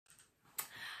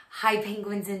Hi,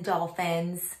 penguins and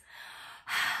dolphins.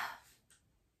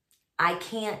 I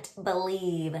can't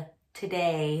believe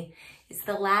today is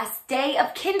the last day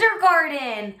of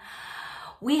kindergarten.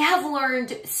 We have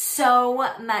learned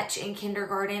so much in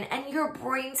kindergarten and your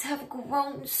brains have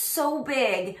grown so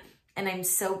big, and I'm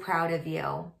so proud of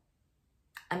you.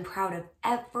 I'm proud of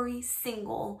every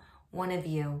single one of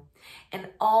you and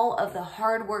all of the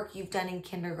hard work you've done in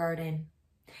kindergarten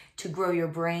to grow your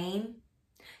brain,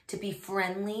 to be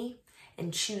friendly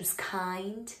and choose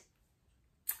kind.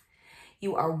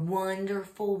 You are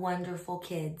wonderful, wonderful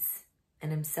kids,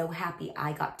 and I'm so happy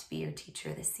I got to be your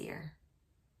teacher this year.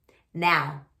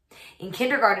 Now, in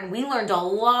kindergarten, we learned a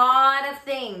lot of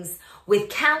things with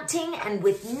counting and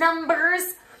with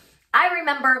numbers. I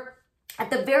remember at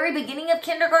the very beginning of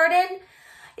kindergarten,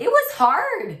 it was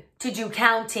hard to do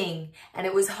counting, and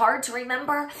it was hard to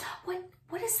remember,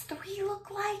 what does 3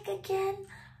 look like again?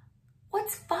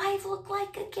 What's 5 look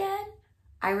like again?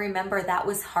 I remember that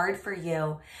was hard for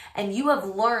you, and you have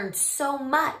learned so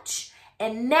much,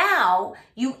 and now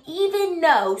you even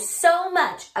know so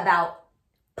much about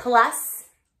plus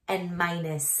and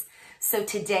minus. So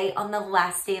today, on the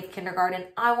last day of kindergarten,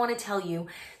 I want to tell you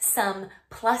some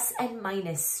plus and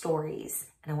minus stories,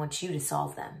 and I want you to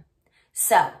solve them.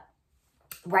 So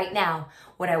right now,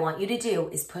 what I want you to do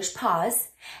is push pause,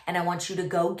 and I want you to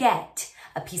go get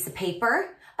a piece of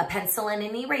paper, a pencil and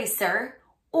an eraser,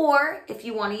 or if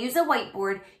you want to use a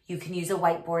whiteboard, you can use a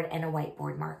whiteboard and a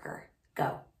whiteboard marker.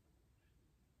 Go.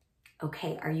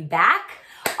 Okay, are you back?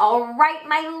 All right,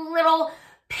 my little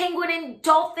penguin and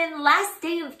dolphin last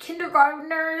day of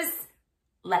kindergartners.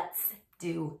 Let's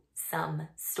do some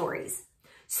stories.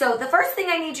 So the first thing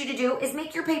I need you to do is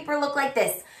make your paper look like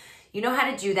this. You know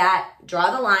how to do that.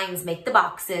 Draw the lines, make the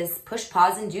boxes, push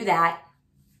pause and do that.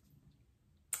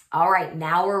 All right,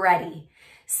 now we're ready.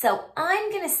 So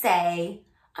I'm going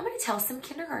to tell some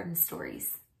kindergarten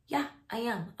stories. Yeah, I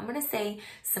am. I'm going to say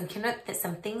some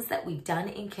things that we've done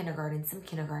in kindergarten, some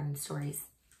kindergarten stories.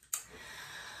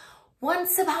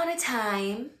 Once upon a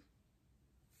time,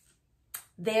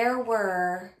 there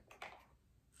were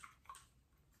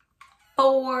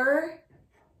 4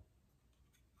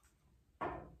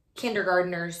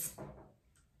 kindergartners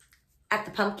at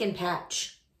the pumpkin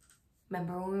patch.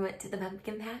 Remember when we went to the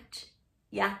pumpkin patch?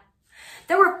 Yeah.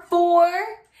 There were 4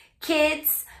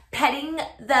 kids petting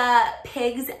the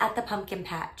pigs at the pumpkin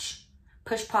patch.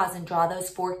 Push pause and draw those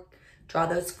 4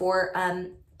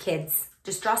 kids.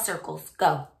 Just draw circles.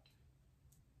 Go.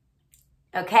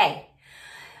 Okay.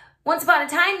 Once upon a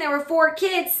time, there were 4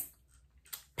 kids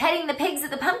petting the pigs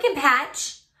at the pumpkin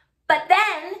patch, but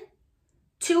then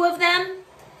 2 of them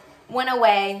went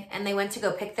away and they went to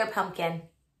go pick their pumpkin.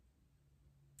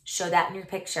 Show that in your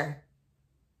picture.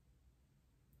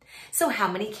 So how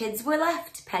many kids were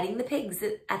left petting the pigs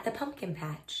at the pumpkin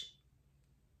patch?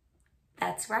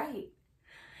 That's right.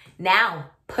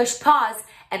 Now, push pause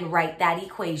and write that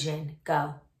equation.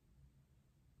 Go.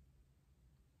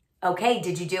 Okay,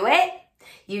 did you do it?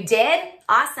 You did?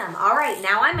 Awesome. All right,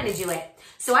 now I'm going to do it.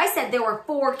 So I said there were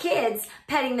 4 kids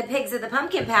petting the pigs at the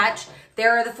pumpkin patch.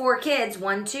 There are the 4 kids.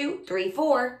 1, 2, 3,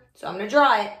 4. So I'm going to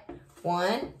draw it.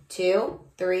 1, 2,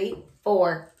 3,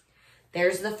 4.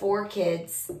 There's the 4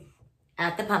 kids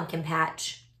at the pumpkin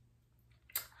patch.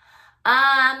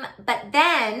 But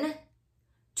then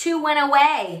 2 went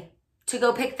away to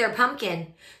go pick their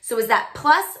pumpkin. So is that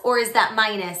plus or is that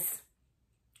minus?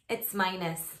 It's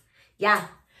minus. Yeah,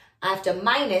 I have to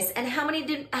minus. And how many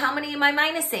am I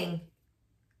minusing?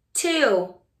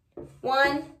 2.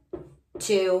 1,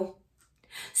 2.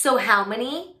 So how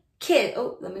many kids?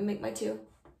 Oh, let me make my 2.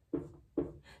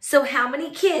 So how many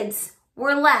kids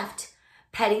were left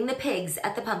petting the pigs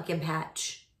at the pumpkin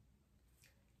patch?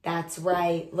 That's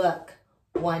right. Look.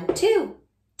 1, 2,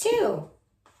 2.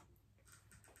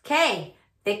 Okay.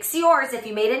 Fix yours. If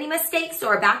you made any mistakes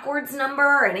or a backwards number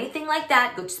or anything like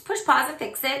that, go just push pause and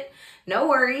fix it. No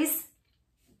worries.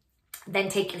 Then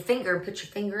take your finger and put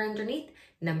your finger underneath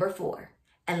number 4.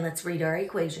 And let's read our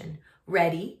equation.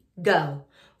 Ready, go.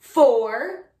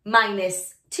 4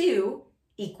 minus 2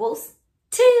 equals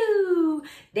 2.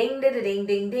 Ding, da, da, ding,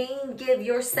 ding, ding. Give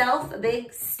yourself a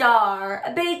big star,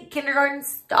 a big kindergarten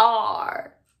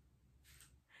star.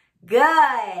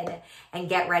 Good. And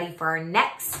get ready for our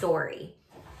next story.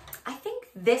 I think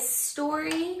this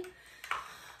story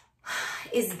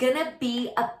is going to be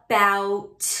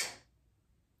about,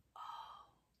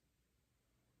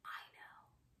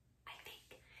 I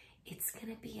think it's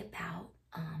going to be about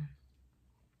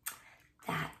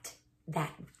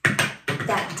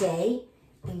that day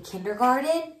in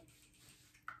kindergarten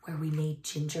where we made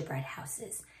gingerbread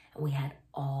houses and we had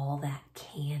all that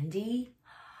candy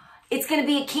It's going to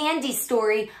be a candy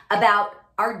story about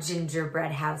our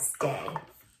gingerbread house day.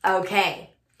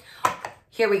 Okay,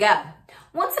 here we go.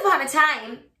 Once upon a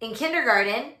time in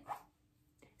kindergarten,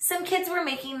 some kids were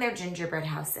making their gingerbread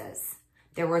houses.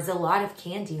 There was a lot of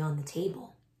candy on the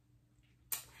table.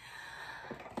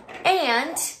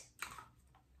 And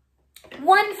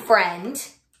one friend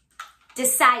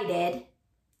decided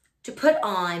to put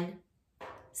on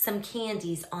some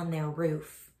candies on their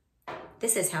roof.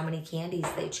 This is how many candies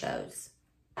they chose.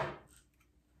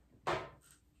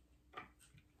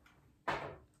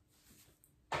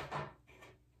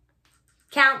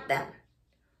 Count them.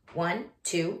 1,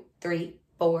 2, 3,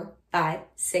 4, 5,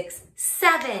 6,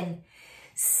 7.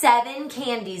 7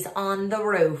 candies on the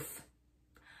roof.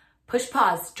 Push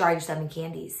pause, draw your 7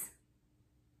 candies.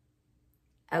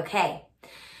 Okay.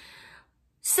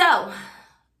 So,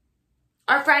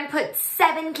 our friend put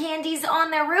 7 candies on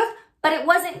their roof, but it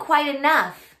wasn't quite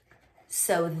enough.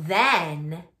 So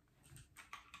then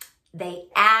they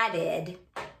added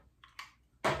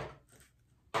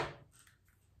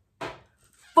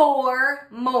 4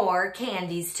 more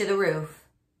candies to the roof.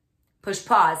 Push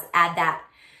pause, add that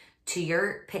to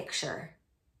your picture.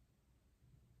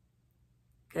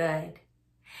 Good.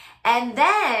 And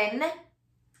then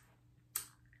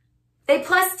they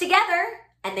plussed together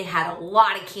and they had a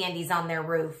lot of candies on their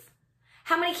roof.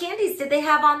 How many candies did they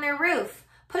have on their roof?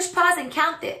 Push pause and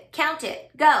count it. Count it.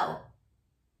 Go.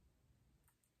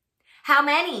 How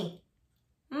many?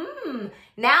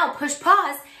 Now push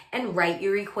pause and write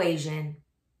your equation.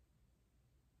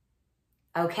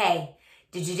 Okay.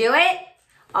 Did you do it?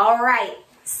 All right.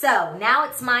 So now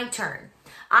it's my turn.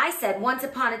 I said once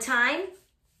upon a time,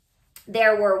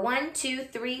 there were 1, 2,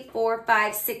 3, 4,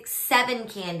 5, 6, 7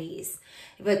 candies.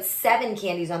 You put 7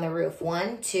 candies on the roof.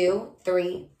 1, 2,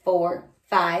 3, 4,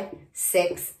 5,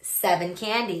 6, 7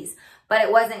 candies. But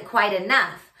it wasn't quite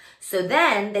enough. So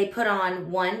then they put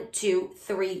on 1, 2,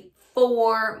 3,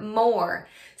 4 more.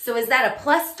 So is that a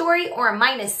plus story or a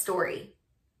minus story?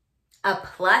 A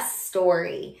plus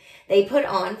story. They put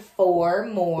on 4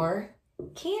 more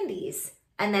candies.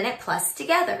 And then it plussed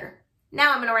together.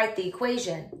 Now I'm going to write the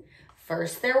equation.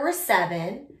 First there were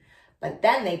 7, but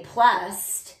then they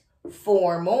plussed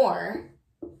 4 more.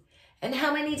 And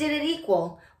how many did it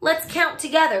equal? Let's count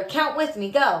together. Count with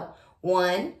me. Go.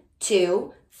 1,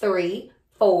 2, 3,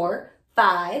 4,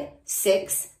 5,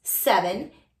 6,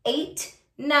 7, 8,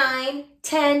 9,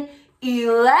 10,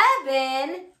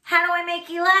 11. How do I make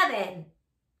 11?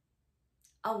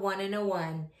 A 1 and a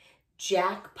 1.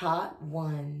 Jackpot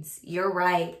ones. You're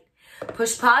right.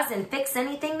 Push pause and fix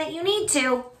anything that you need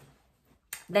to.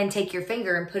 Then take your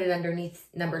finger and put it underneath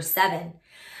number 7.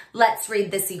 Let's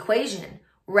read this equation.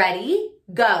 Ready?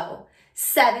 Go.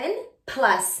 7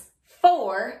 plus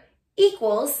 4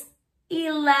 equals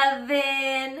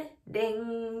 11.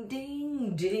 Ding,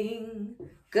 ding, ding.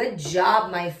 Good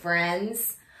job, my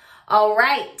friends. All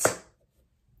right.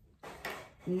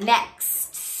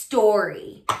 Next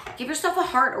story. Give yourself a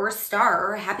heart or a star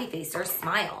or a happy face or a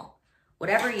smile.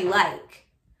 Whatever you like.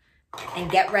 And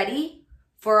get ready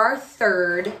for our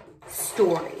third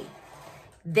story.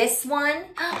 This one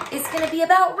is going to be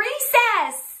about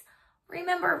recess.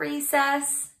 Remember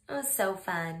recess? It was so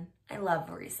fun. I love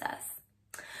recess.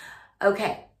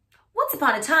 Okay. Once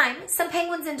upon a time, some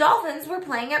penguins and dolphins were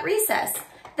playing at recess.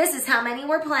 This is how many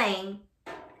were playing.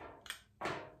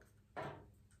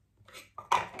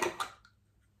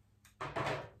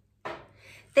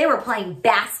 They were playing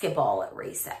basketball at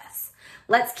recess.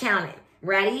 Let's count it.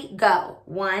 Ready? Go.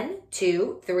 1,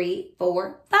 2, 3,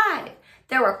 4, 5.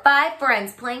 There were 5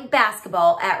 friends playing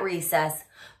basketball at recess.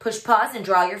 Push pause and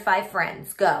draw your 5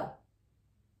 friends. Go.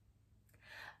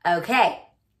 Okay.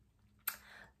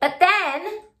 But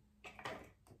then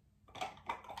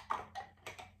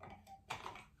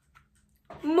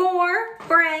more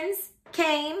friends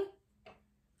came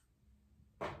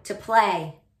to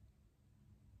play.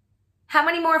 How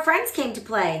many more friends came to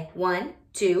play? 1,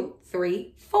 2,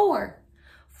 3, 4.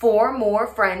 4 more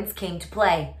friends came to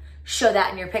play. Show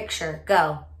that in your picture.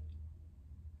 Go.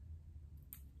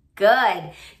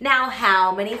 Good. Now,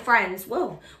 how many friends,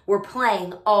 were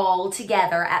playing all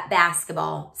together at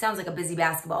basketball? Sounds like a busy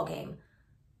basketball game.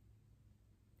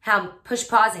 Push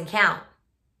pause and count.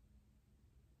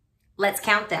 Let's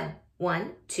count them.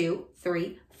 1, 2,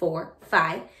 3, 4,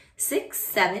 5, 6,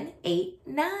 7, 8,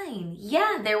 9.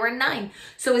 Yeah, there were 9.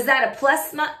 So is that a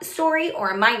plus story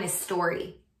or a minus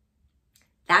story?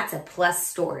 That's a plus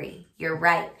story. You're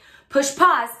right. Push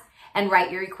pause and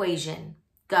write your equation.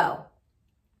 Go.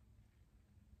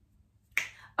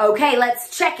 Okay,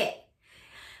 let's check it.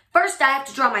 First, I have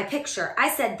to draw my picture. I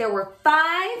said there were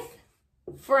 5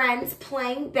 friends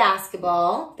playing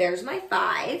basketball. There's my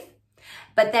 5.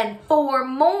 But then 4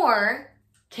 more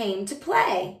came to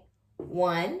play.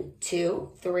 1,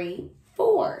 2, 3,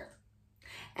 4.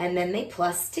 And then they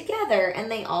plussed together and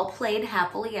they all played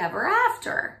happily ever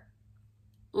after.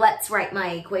 Let's write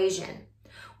my equation.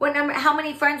 How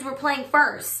many friends were playing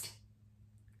first?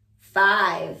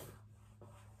 5.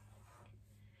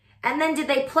 And then did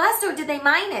they plus or did they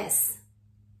minus?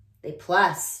 They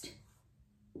plussed.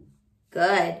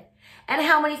 Good. And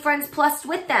how many friends plussed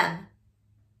with them?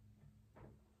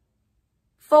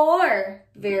 4.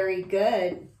 Very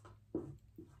good.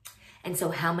 And so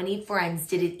how many friends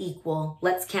did it equal?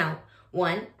 Let's count.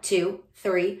 1, 2,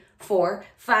 3, 4,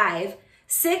 5,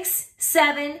 6,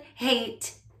 7,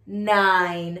 8,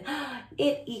 9.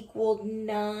 It equaled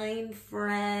 9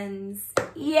 friends.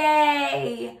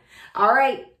 Yay! All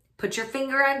right, put your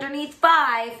finger underneath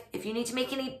 5. If you need to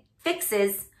make any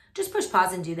fixes, just push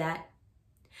pause and do that.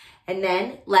 And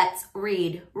then let's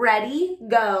read. Ready,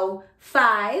 go.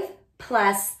 5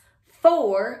 plus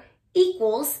 4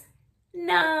 equals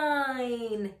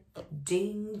 9.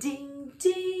 Ding, ding,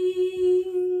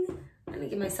 ding. I'm gonna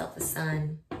give myself a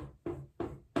sun.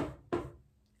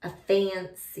 A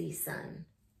fancy sun.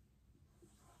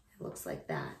 It looks like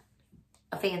that.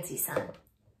 A fancy sun.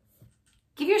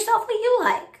 Give yourself what you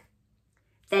like.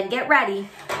 Then get ready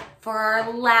for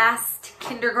our last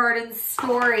kindergarten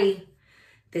story.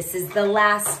 This is the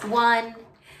last one.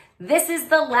 This is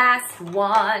the last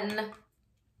one.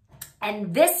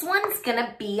 And this one's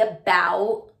gonna be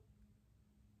about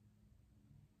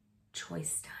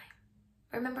choice time.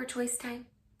 Remember choice time?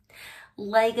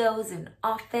 Legos and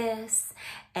office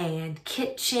and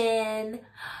kitchen.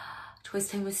 Choice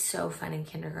time was so fun in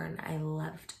kindergarten. I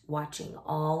loved watching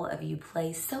all of you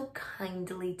play so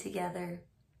kindly together.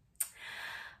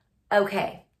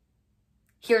 Okay,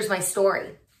 here's my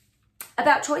story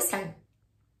about choice time.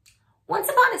 Once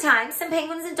upon a time, some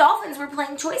penguins and dolphins were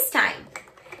playing choice time.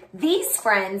 These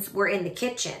friends were in the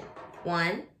kitchen.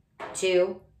 1,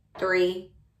 2,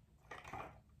 3,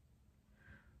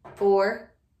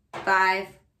 4, 5,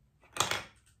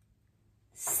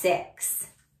 6.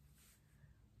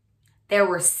 There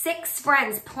were 6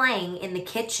 friends playing in the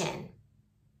kitchen.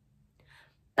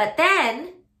 But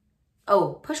then,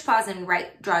 push pause and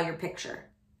draw your picture.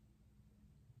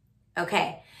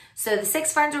 Okay, so the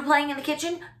 6 friends were playing in the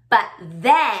kitchen, but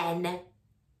then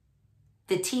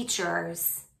the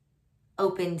teachers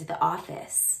opened the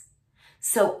office.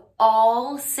 So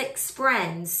all 6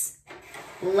 friends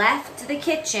left the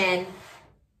kitchen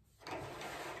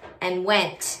and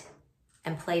went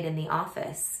and played in the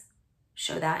office.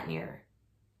 Show that in your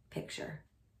picture.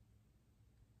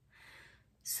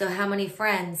 So how many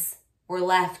friends were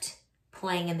left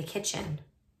playing in the kitchen?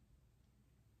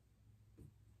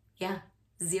 Yeah,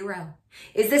 0.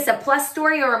 Is this a plus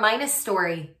story or a minus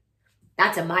story?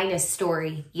 That's a minus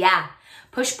story. Yeah.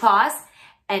 Push pause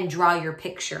and draw your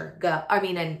picture.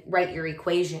 And write your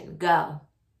equation. Go.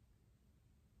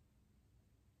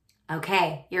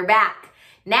 Okay, you're back.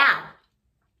 Now,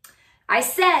 I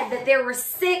said that there were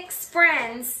 6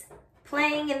 friends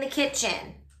playing in the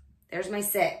kitchen. There's my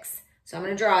 6. So I'm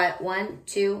going to draw it. 1,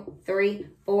 2, 3,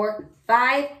 4,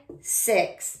 5,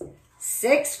 6.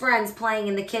 6 friends playing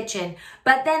in the kitchen.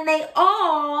 But then they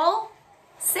all,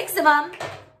 6 of them,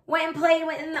 went and played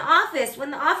in the office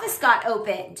when the office got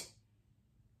opened.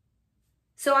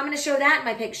 So I'm going to show that in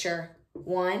my picture.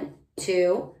 1,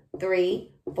 2,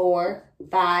 3, 4,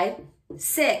 5,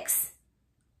 6.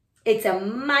 It's a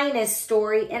minus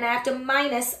story, and I have to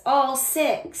minus all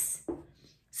 6.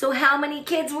 So how many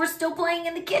kids were still playing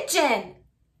in the kitchen?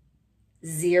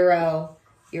 0.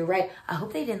 You're right. I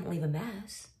hope they didn't leave a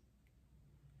mess.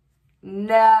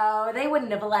 No, they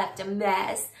wouldn't have left a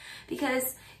mess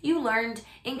because you learned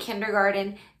in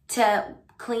kindergarten to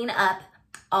clean up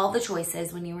all the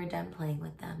choices when you were done playing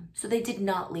with them. So they did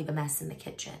not leave a mess in the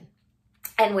kitchen.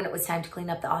 And when it was time to clean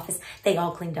up the office, they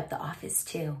all cleaned up the office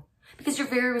too. Because you're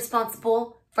very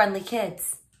responsible, friendly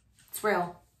kids. It's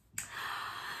real.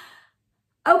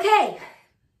 Okay,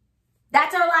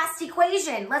 that's our last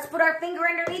equation. Let's put our finger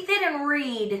underneath it and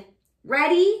read.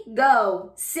 Ready,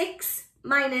 go. 6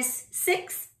 minus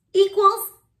 6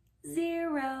 equals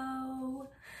 0.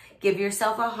 Give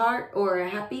yourself a heart or a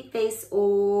happy face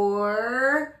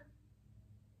or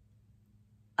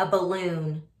a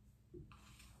balloon.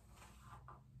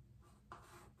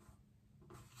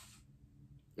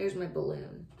 There's my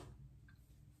balloon.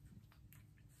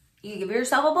 You give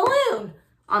yourself a balloon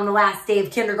on the last day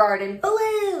of kindergarten.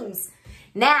 Balloons.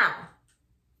 Now,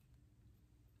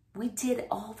 we did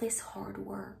all this hard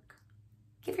work.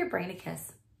 Give your brain a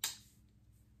kiss.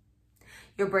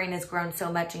 Your brain has grown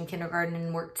so much in kindergarten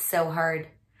and worked so hard.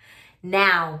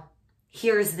 Now,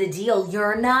 here's the deal.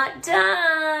 You're not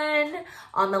done.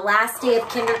 On the last day of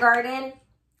kindergarten,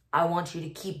 I want you to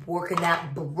keep working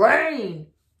that brain.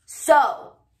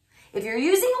 So, if you're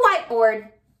using a whiteboard,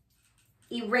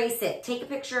 erase it. Take a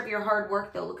picture of your hard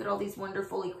work, though. Look at all these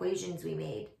wonderful equations we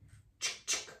made.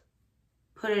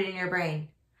 Put it in your brain.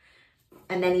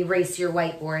 And then erase your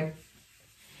whiteboard.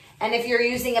 And if you're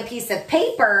using a piece of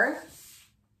paper,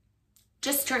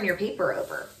 just turn your paper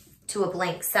over to a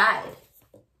blank side.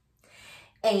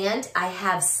 And I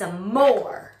have some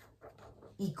more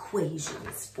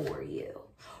equations for you.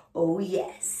 Oh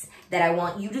yes, that I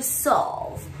want you to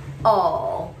solve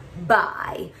all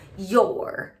by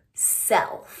yourself.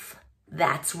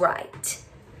 That's right.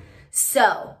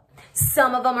 So,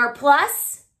 some of them are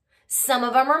plus, some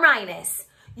of them are minus.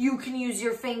 You can use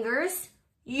your fingers.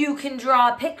 You can draw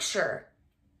a picture.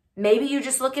 Maybe you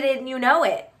just look at it and you know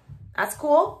it. That's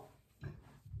cool.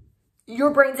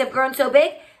 Your brains have grown so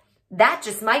big, that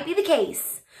just might be the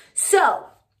case. So,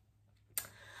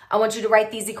 I want you to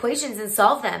write these equations and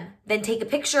solve them. Then take a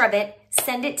picture of it,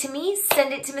 send it to me,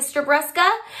 send it to Mr. Brusca,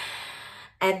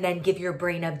 and then give your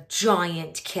brain a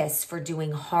giant kiss for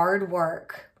doing hard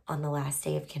work on the last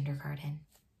day of kindergarten.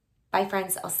 Bye,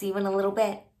 friends. I'll see you in a little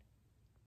bit.